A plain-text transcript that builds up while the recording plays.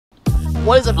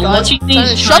What is up, I'm guys? watching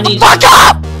these Shut the Chinese- fuck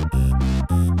up!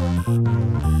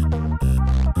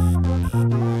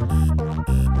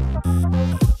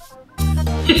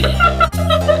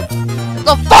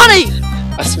 Not funny!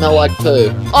 I smell like poo.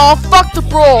 Oh, fuck the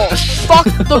brawl! Fuck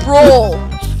the brawl!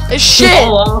 It's shit!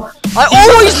 Oh, I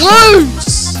always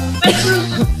lose!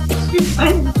 you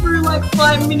went through like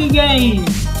 5 mini games.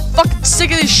 Fucking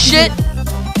sick of this shit!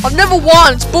 I've never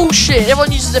won, it's bullshit!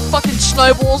 Everyone uses their fucking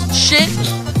snowballs and shit!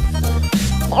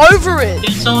 I'm over it!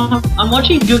 So I'm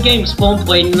watching Good Game Spawn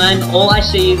Play, and then all I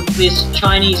see is this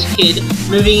Chinese kid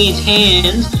moving his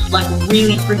hands like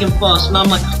really freaking fast, and I'm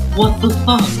like, what the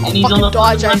fuck? And he's on Fucking the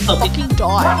die, Jane. laptop. Fucking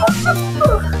die.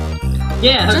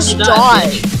 Yeah, I hope Just you die.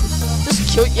 bitch.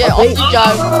 Just kill. Yeah, off you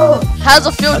go. How's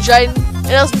it feel, Jaden? It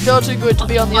doesn't feel too good to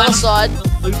be on the other side.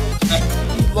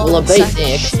 Well, I beat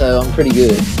Nick, so I'm pretty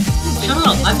good. Shut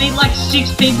up! I beat like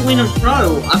 6 people in a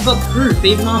row. I've got proof,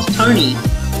 even ask Tony.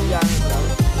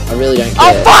 I really don't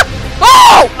Oh care. fuck!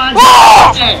 Oh!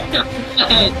 Oh!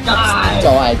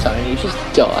 Die, Tony. Just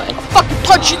die. Fucking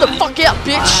punch you the fuck out,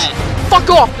 bitch! Fuck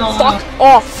off! Die. Fuck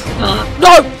off! No!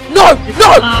 No! No!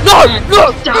 No! No!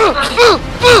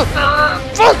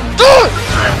 Fuck! Do it!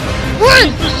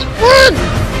 Win! Win!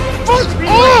 Fuck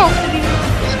off!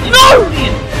 No!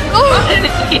 No!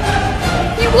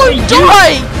 He won't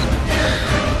die!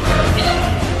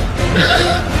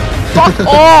 Fuck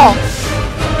off!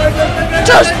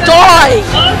 Just die!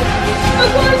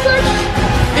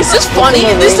 Is this funny?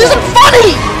 This isn't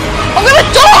funny! I'm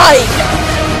gonna die!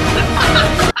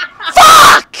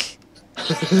 Fuck!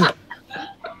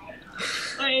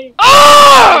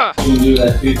 Ah!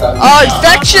 Oh,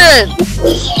 Infection!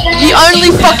 The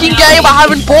only fucking game I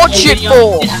haven't bought shit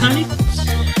for!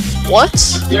 What?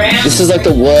 This is like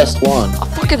the worst one. I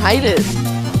fucking hate it.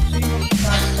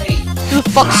 Who the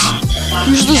fuck's...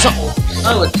 Who's the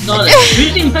Oh, it's not it.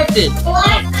 Who's infected?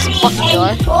 fucking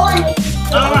guy?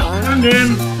 I'm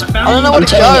in. I don't know where I'm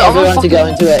to go. telling I'm everyone gonna to go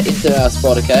into our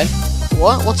spot, okay?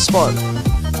 What? What spot?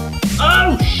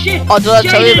 Oh shit! Oh, did I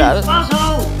tell you about it?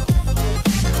 Asshole!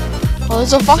 Oh,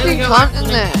 there's a fucking go. cunt in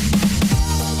there.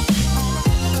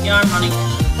 Yeah, I'm running.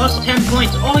 Plus 10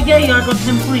 points. Oh yeah, I got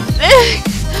 10 points.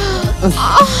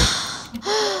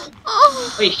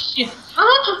 Wait, shit.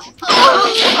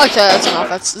 Okay, that's enough.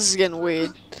 This is getting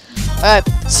weird. Alright,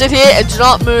 sit here and do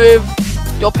not move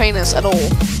your penis at all.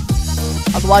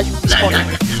 Otherwise you'll be spotted.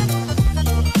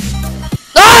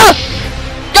 Ah!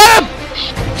 Get him!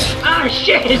 Ah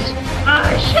shit!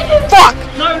 Ah shit! Fuck!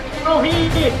 No, they're all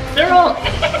here! They're all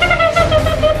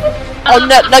Oh,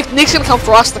 no, Nick's gonna come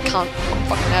for us, the cunt. I'm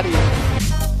fucking out of here.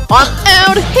 I'm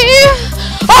out of here!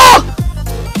 Oh!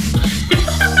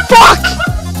 Fuck!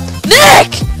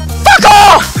 Nick! Fuck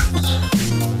off!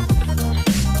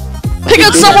 Pick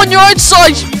out someone your own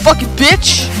size, you fucking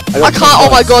bitch! I can't, oh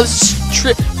my god, this is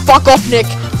fuck off, Nick.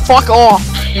 Fuck off.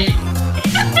 You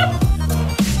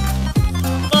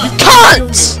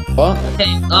can't! What?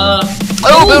 Okay, Oh,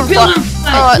 build build fire. a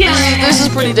fire. Alright, Yeah. this is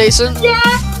pretty decent. yeah!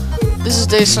 This is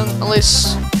decent, at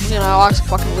least, you know, I can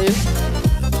fucking live.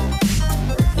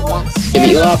 Once. Yeah, but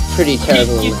you are pretty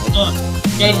terrible.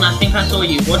 Jaden, I think I saw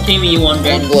you. What team are you on, On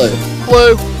Jaden? blue.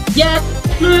 Blue. Yeah,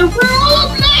 blue. We're all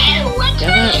blue. What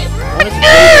Damn it. team? I wanted to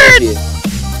kill you.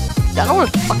 Yeah, I don't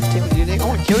want to fucking team with you, Nick. I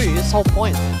want to kill you. That's the whole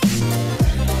point.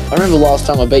 I remember last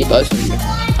time I beat both of you. I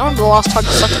remember the last time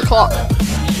you sucked a cock.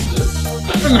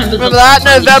 Remember that?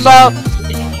 November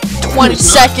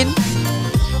 22nd.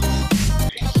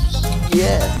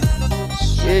 Yeah.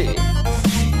 Yeah.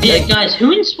 Yeah, guys,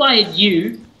 who inspired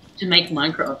you to make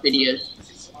Minecraft videos?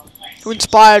 Who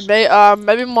inspired me?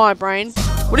 Maybe my brain.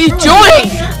 What are you doing?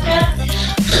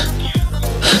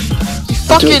 You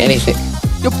Not doing fucking... anything.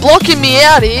 You're blocking me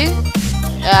out here.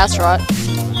 Yeah, that's right.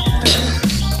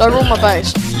 Don't ruin my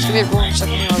base. Just give me a ruin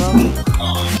second.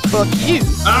 Fuck you.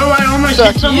 Oh, I almost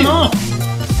Fuck hit someone you. off.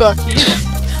 Fuck you.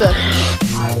 Fuck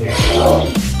you.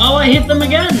 Oh, I hit them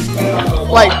again.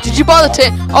 Wait, did you buy the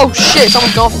TNT? Oh shit,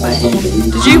 someone's gone for me.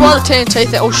 Did you buy the TNT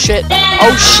thing? Oh shit.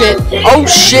 Oh shit. Oh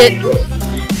shit.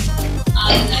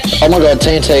 Oh my god,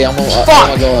 TNT, I'm on. Oh Fuck.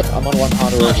 my god, I'm on 1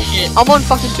 heart Oh, already. shit. I'm on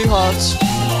fucking 2 hearts.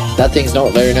 That thing's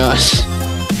not very nice.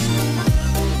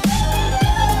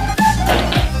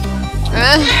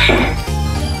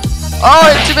 Oh,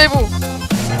 I hit 2 people.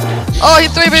 Oh, I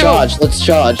hit 3 people. Charge, let's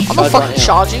charge. I'm not Charge fucking right now.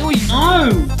 charging. Are you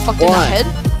No. fucking in the Why? head?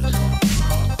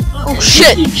 Oh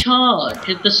shit. You charge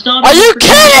at the start. Are of you the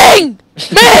kidding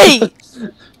me?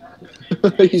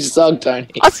 You suck, Tony.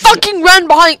 I fucking ran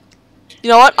behind. You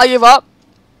know what? I give up.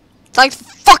 Thanks for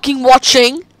fucking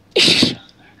watching.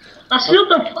 That's not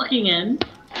the fucking end.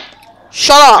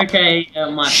 Shut up. Okay,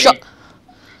 my Shut. bad.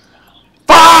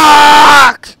 Fuck!